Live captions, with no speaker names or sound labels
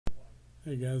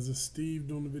Hey guys, this is Steve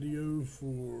doing the video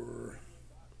for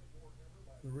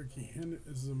the Ricky Henderson.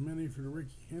 This is a mini for the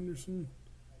Ricky Henderson.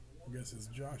 I guess it's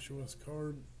Joshua's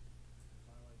card.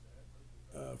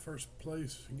 First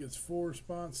place gets 4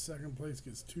 spots. Second place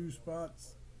gets 2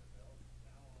 spots.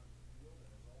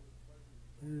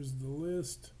 Here's the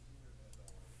list.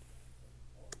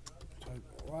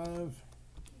 Type live.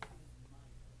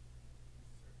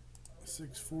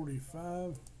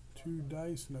 645. 2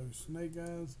 dice, no snake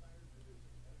eyes.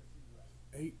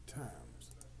 8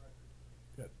 times.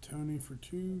 Got Tony for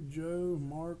 2, Joe,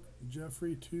 Mark,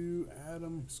 Jeffrey 2,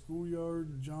 Adam,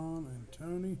 Schoolyard, John, and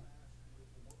Tony.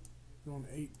 Going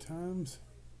 8 times.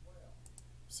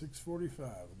 645.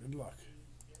 Good luck.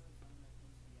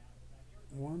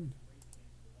 1,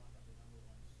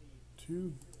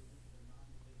 2,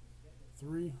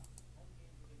 3,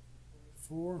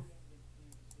 4,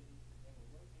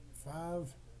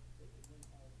 5,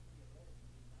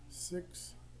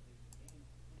 6,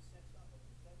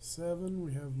 7.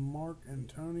 We have Mark and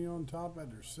Tony on top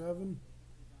after 7.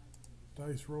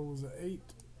 Dice roll is an 8.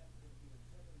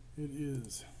 It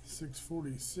is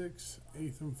 646,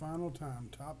 8th and final time,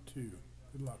 top 2.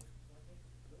 Good luck.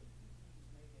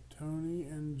 Tony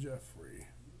and Jeffrey.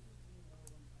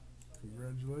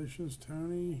 Congratulations,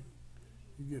 Tony.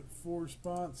 You get 4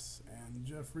 spots, and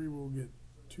Jeffrey will get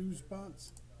 2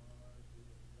 spots.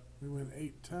 We went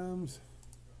 8 times,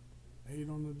 8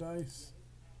 on the dice.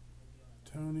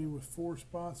 Tony with 4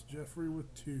 spots, Jeffrey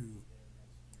with 2.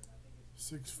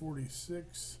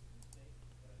 646.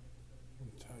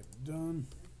 And type done.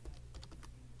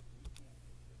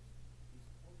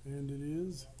 And it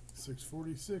is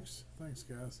 646. Thanks,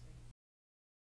 guys.